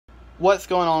What's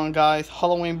going on, guys?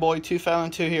 Halloween Boy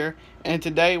 2002 here, and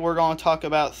today we're going to talk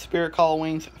about Spirit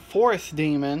Halloween's Forest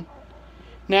Demon.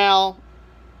 Now,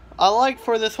 I like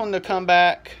for this one to come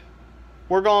back.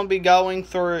 I'm going to be going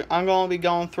through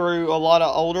a lot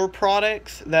of older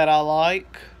products that I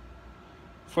like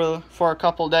for a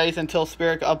couple days until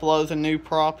Spirit uploads a new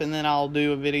prop, and then I'll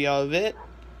do a video of it.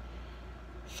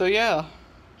 So yeah.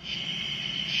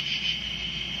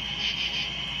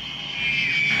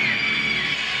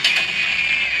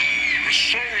 The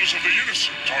souls of the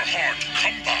innocent are hard to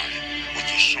come by, but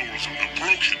the souls of the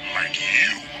broken, like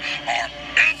you, are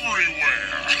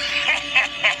everywhere.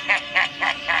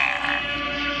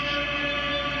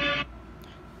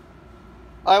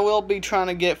 I will be trying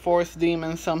to get Forest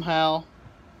Demon somehow,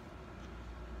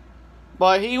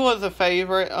 but he was a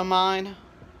favorite of mine.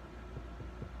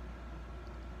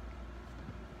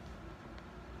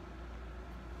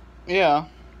 Yeah,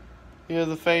 he was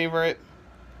a favorite.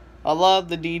 I love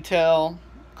the detail.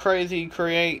 Crazy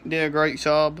Create did a great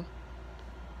job.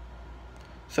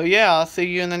 So yeah, I'll see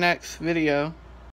you in the next video.